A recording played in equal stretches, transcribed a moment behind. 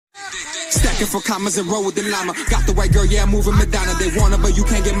Stacking for commas and roll with the llama. Got the white girl, yeah, I'm moving Madonna. They want her, but you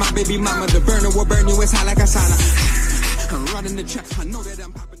can't get my baby mama. The burner will burn you, it's hot like a sauna. I'm running the check, I know that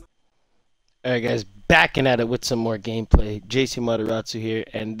I'm popping. Alright guys, backing at it with some more gameplay. JC Amaterasu here,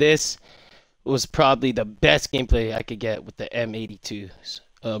 and this was probably the best gameplay I could get with the M82.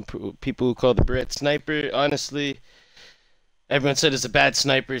 People who call the Barrett sniper, honestly, everyone said it's a bad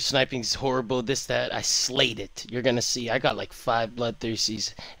sniper, sniping's horrible, this, that. I slayed it. You're gonna see, I got like 5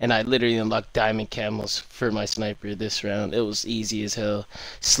 bloodthirsties, and I literally unlocked diamond camels for my sniper this round. It was easy as hell.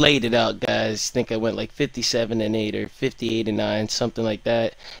 Slayed it out, guys. I think I went like 57-8 or 58-9, something like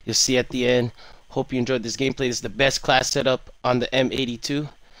that. You'll see at the end. Hope you enjoyed this gameplay. This is the best class setup on the M82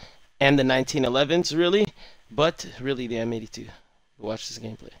 and the 1911s, really, but really the M82. Watch this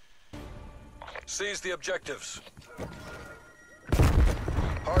gameplay. Seize the objectives.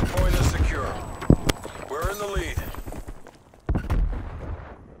 Hardpoint is secure. We're in the lead.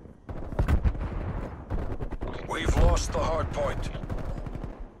 We've lost the hardpoint.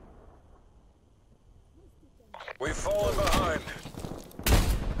 We've fallen behind.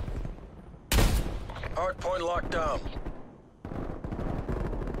 Hardpoint locked down.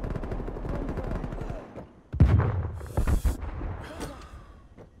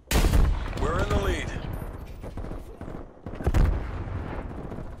 We're in the lead.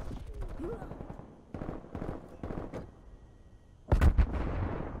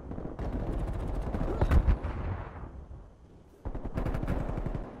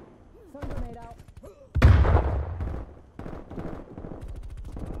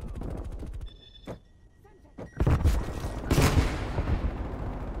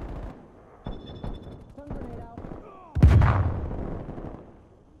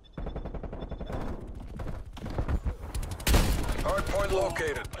 Hardpoint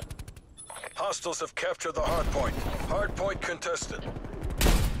located. Hostiles have captured the hardpoint. Hardpoint contested.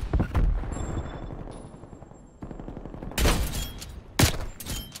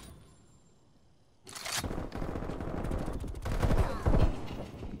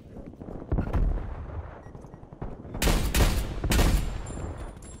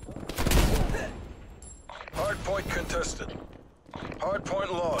 Hardpoint contested.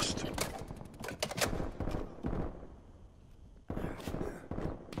 Hardpoint lost.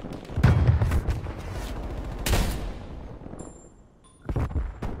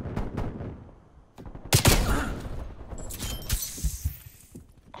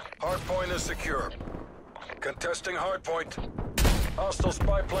 Hardpoint is secure. Contesting hardpoint. Hostile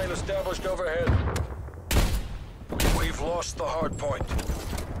spy plane established overhead. We've lost the hardpoint.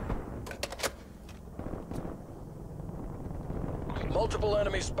 Multiple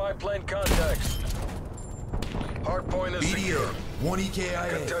enemy spy plane contacts. Hardpoint is secure. 1 EKIA.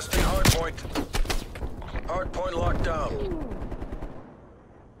 Contesting hardpoint. Hardpoint locked down.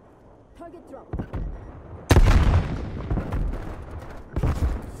 Target drop.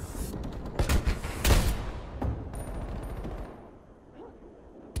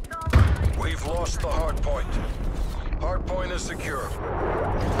 We've lost the hardpoint. Hardpoint is secure.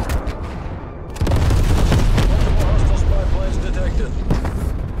 Multiple hostile spy planes detected.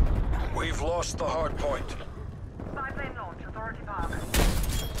 We've lost the hardpoint. Spy plane launch, authority park.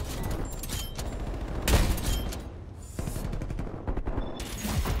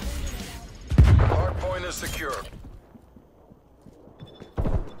 Hardpoint is secure.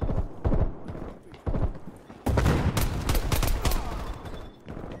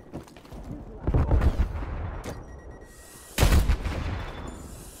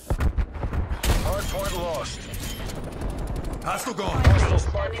 Hardpoint lost. Hostile gone. Hostile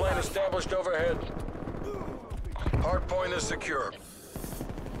spy plane established overhead. Hardpoint is secure.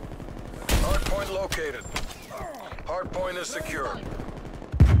 Hardpoint located. Hardpoint is secure.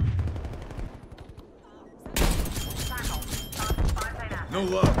 No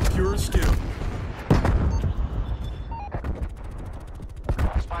love, pure skill.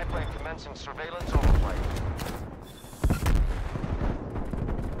 Spy plane commencing surveillance overflight.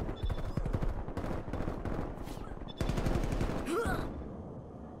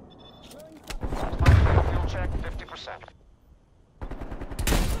 Check 50%.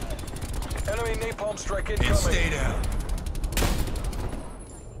 Enemy napalm strike And incoming. stay down.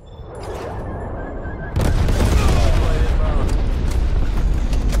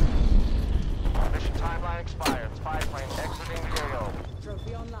 Mission timeline expired. Spy plane exiting the AO.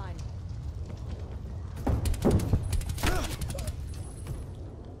 Trophy online.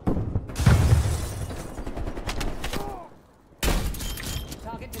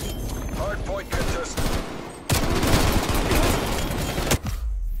 Target deleted. Hardpoint contested.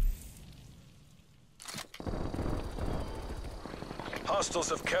 Hostiles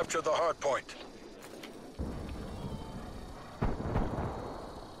have captured the hard point.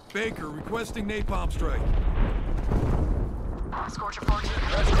 Baker requesting napalm strike. Scorcher 14.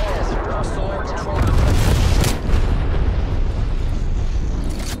 That's call. Hostile air patrol detected.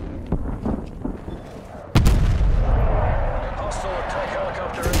 Hostile attack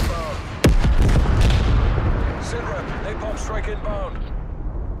helicopter inbound. Sitrep, napalm strike inbound.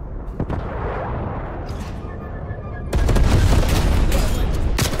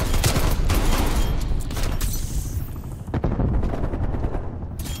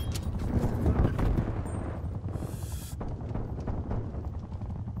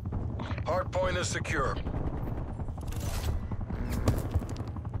 Hardpoint is secure.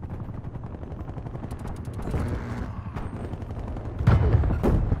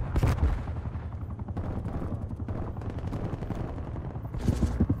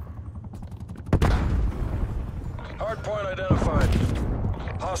 Hardpoint identified.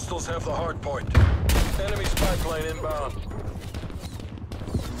 Hostiles have the hardpoint. Enemy spy plane inbound.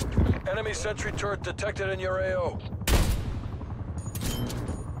 Enemy sentry turret detected in your AO.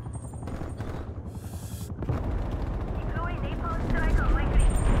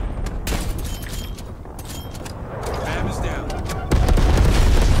 Fab is down.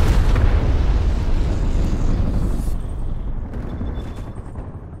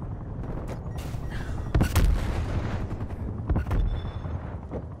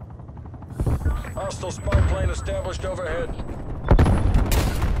 Hostile spy plane established overhead.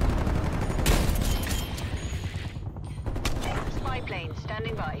 Spy plane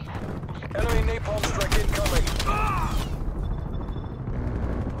standing by. Enemy napalm strike incoming.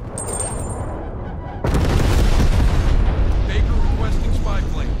 Baker requesting spy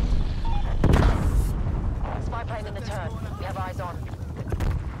plane. Spy plane in the turn. We have eyes on.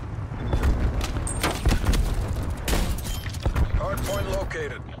 Hardpoint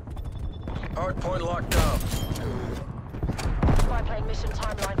located. Hardpoint locked down. Spy plane mission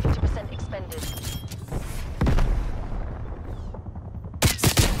timeline 50% expended.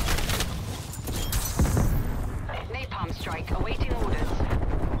 Napalm strike awaiting orders.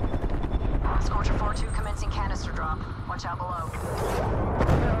 Scorcher 4-2 commencing canister drop. Watch out below.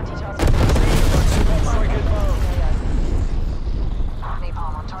 Priority task. Napalm strike inbound.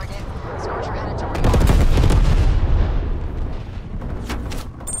 Napalm on target. Scorcher headed to rearm.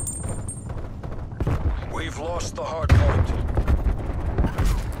 We've lost the hardpoint.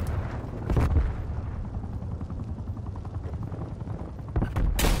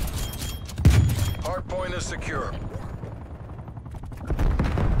 Hardpoint is secure.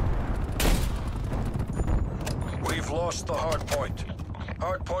 We've lost the hardpoint.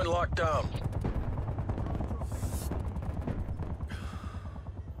 Hardpoint locked down.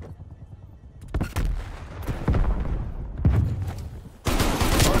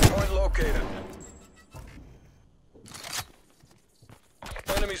 Hardpoint located.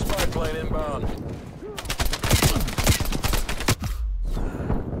 Enemy spy plane inbound.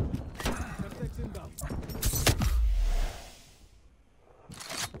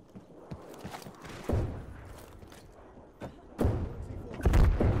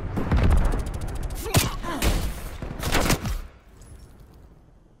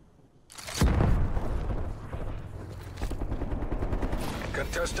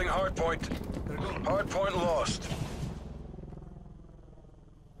 Contesting hardpoint. Hardpoint lost.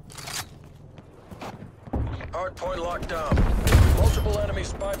 Hardpoint locked down. Multiple enemy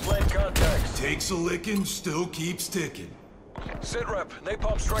spy plane contacts. Takes a licking, still keeps ticking. Sitrep,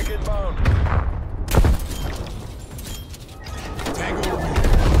 napalm strike inbound. Tango removed.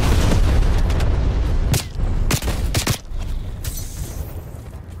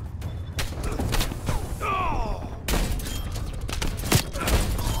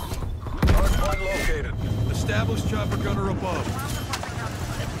 Hardpoint located. Established chopper gunner above.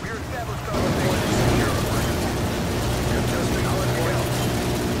 We're established hardpoint is secure. Contesting hardpoint.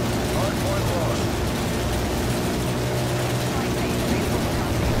 Hardpoint lost.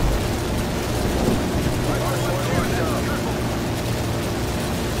 Hardpoint locked down.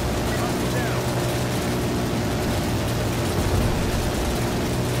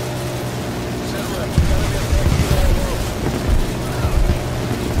 Sitrep, enemy attack UAV.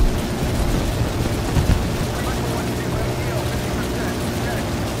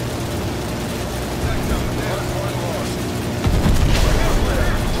 Hardpoint lost.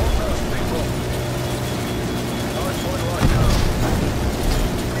 Hold fast, people.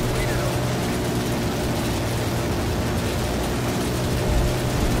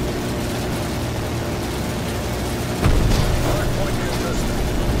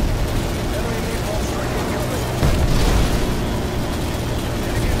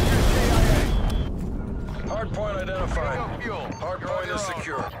 identified. Fuel. Hardpoint is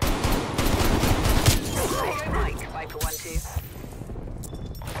secure. Mike, Viper 1-2.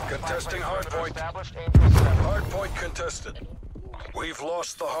 Contesting hardpoint. Established. Aim for 7. Hardpoint contested. We've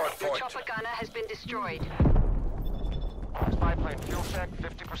lost the Your hardpoint. chopper gunner has been destroyed. Spy plane fuel check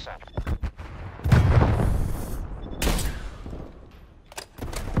 50%.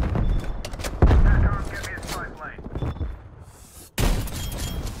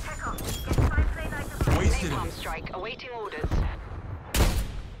 Wasted him. Napalm strike awaiting orders.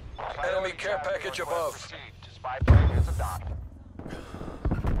 Enemy care package above. Received. Spy plane is a dot.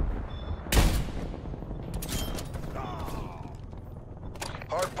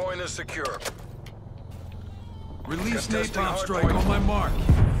 Hardpoint is secure. Release Contesting napalm strike hardpoint. on my mark.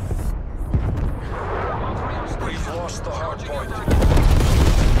 We've lost the hardpoint.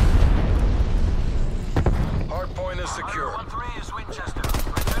 Hardpoint is secure. 1-3 is Winchester.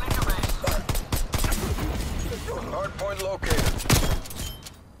 Returning to base. Hardpoint located.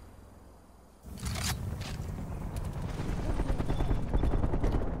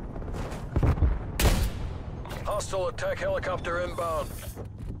 Hostile attack helicopter inbound.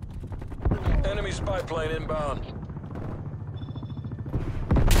 Enemy spy plane inbound.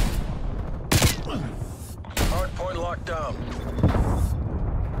 Hardpoint locked down.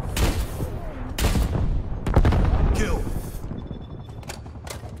 Kill.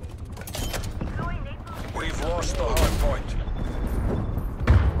 We've lost the hardpoint.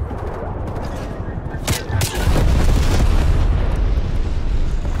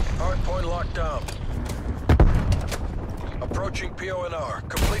 Hardpoint locked down. Approaching PONR.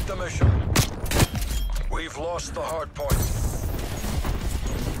 Complete the mission. We've lost the hardpoint.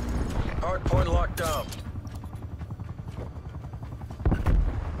 Hardpoint locked down.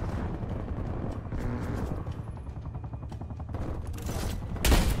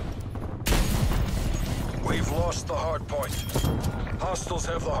 We've lost the hardpoint. Hostiles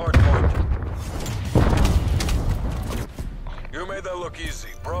have the hardpoint. You made that look easy.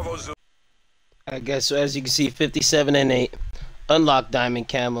 Bravo Zulu. Alright guys, so as you can see, 57 and 8. Unlocked diamond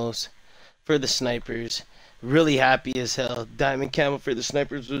camos for the snipers. Really happy as hell. Diamond camo for the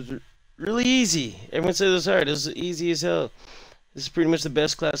snipers was really easy. Everyone said it was hard. It was easy as hell. This is pretty much the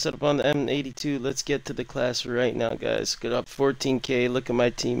best class setup on the M82. Let's get to the class right now, guys. Get up 14k. Look at my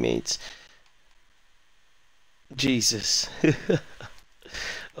teammates. Jesus.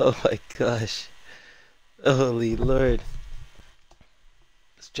 Oh my gosh. Holy Lord.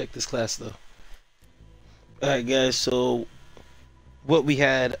 Let's check this class though. Alright guys, so what we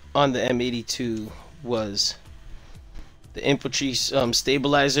had on the M82 was the infantry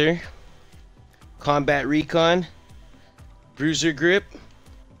stabilizer, combat recon, bruiser grip,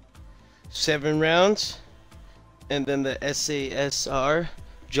 7 rounds, and then the SASR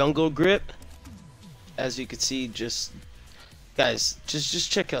jungle grip. As you can see, just guys,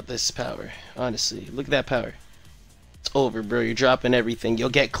 just check out this power. Honestly, look at that power. It's over, bro. You're dropping everything. You'll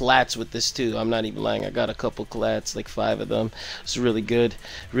get collats with this too. I'm not even lying. I got a couple collats, like 5 of them. It's really good,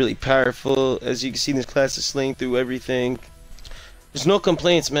 really powerful. As you can see, this class is slaying through everything. There's no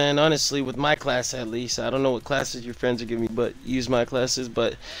complaints, man. Honestly, with my class at least. I don't know what classes your friends are giving me, but use my classes.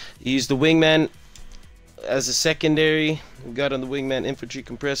 But use the wingman as a secondary. We got on the wingman infantry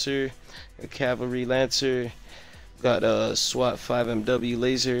compressor, a cavalry lancer, got a SWAT 5MW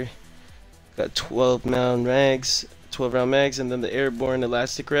laser, got 12 round mags, and then the airborne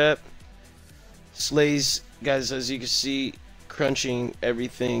elastic wrap. Slays, guys, as you can see, crunching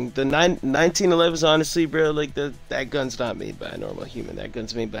everything. The 1911s, honestly, bro, like that gun's not made by a normal human. That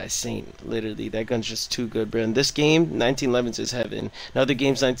gun's made by a saint. Literally, that gun's just too good, bro. In this game, 1911s is heaven. In other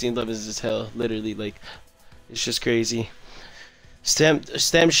games, 1911s is hell. Literally, like, it's just crazy. Stem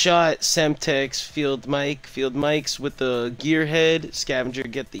shot, Semtex, field mics with the gearhead, scavenger,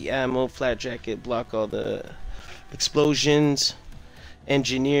 get the ammo, flat jacket, block all the explosions,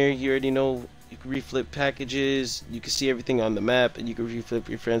 engineer, you already know, you can reflip packages, you can see everything on the map, and you can reflip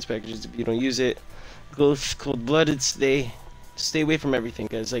your friends' packages if you don't use it. Cold-blooded, stay away from everything,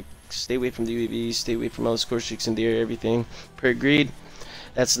 guys. Like, stay away from the UAVs, stay away from all the score streaks in the air, everything. Per agreed.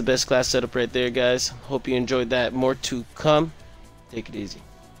 That's the best class setup right there, guys. Hope you enjoyed that. More to come. Take it easy.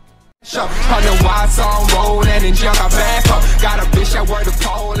 On the wide song road and in junk I back up. Got a bitch that wear the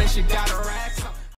pole and she got her ass.